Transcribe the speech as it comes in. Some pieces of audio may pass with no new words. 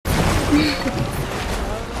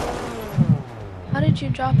How did you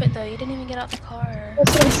drop it though? You didn't even get out the car.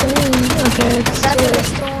 That's what I'm saying. Okay, That's in the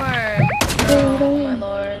storm. Oh my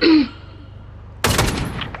lord.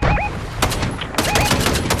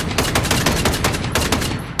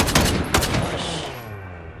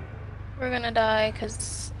 We're gonna die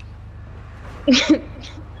because I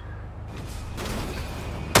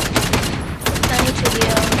need to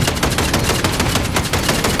heal.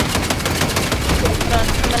 Hold on,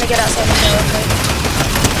 I'm gonna get outside the door real quick.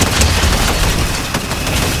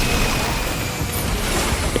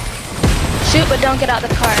 Shoot, but don't get out the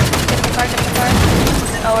car. Get in the car, get in the car.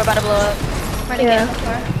 Oh, we're about to blow up. We're gonna get in the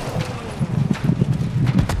car.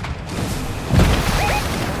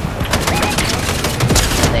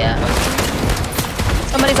 Where they at?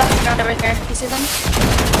 Somebody's off the ground over here. You see them?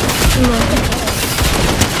 No.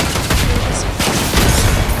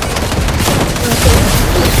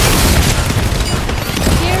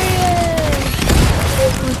 Furious!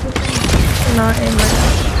 Not in my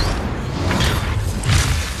house.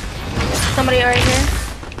 Somebody right here?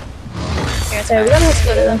 Here, it's Hey, we gotta have to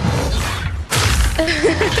go to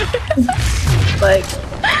like,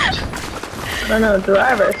 I don't know,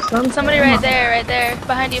 drive or something. Somebody right there,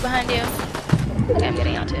 behind you, behind you. Okay, I'm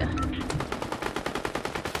getting out too.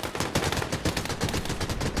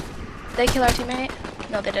 Did they kill our teammate?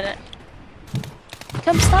 No, they didn't.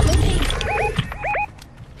 Come, stop moving.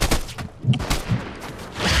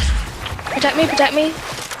 Protect me, protect me.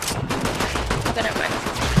 Okay, never mind.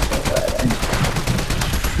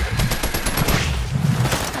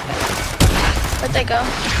 Where'd they go?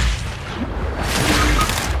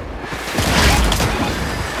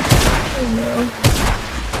 Oh no.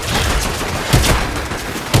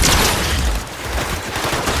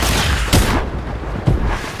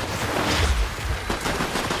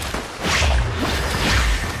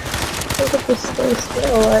 Look at this so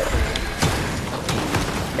still. What?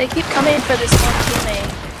 They keep coming for this one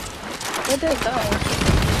teammate. Where'd they go?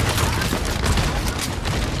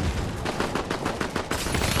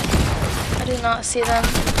 I do not see them.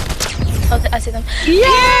 Oh, I see them. Yay!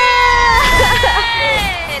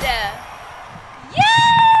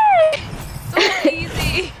 So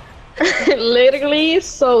easy. Literally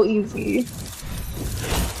so easy.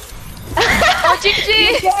 Oh,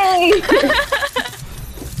 GG! Yay!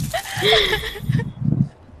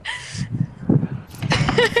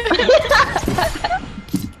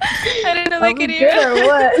 I didn't know they could hear. Or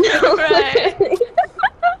what? Right.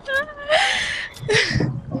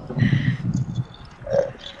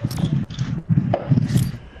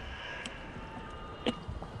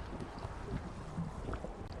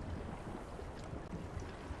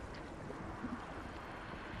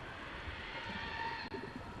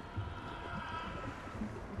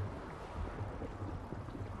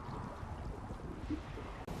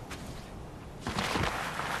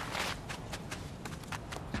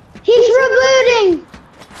 He's rebooting!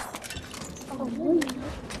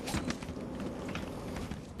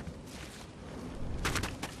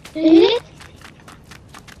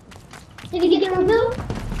 Did he get reboot?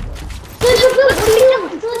 Let's reboot!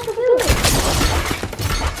 Let's reboot!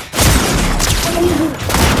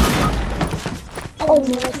 Oh,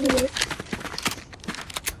 no.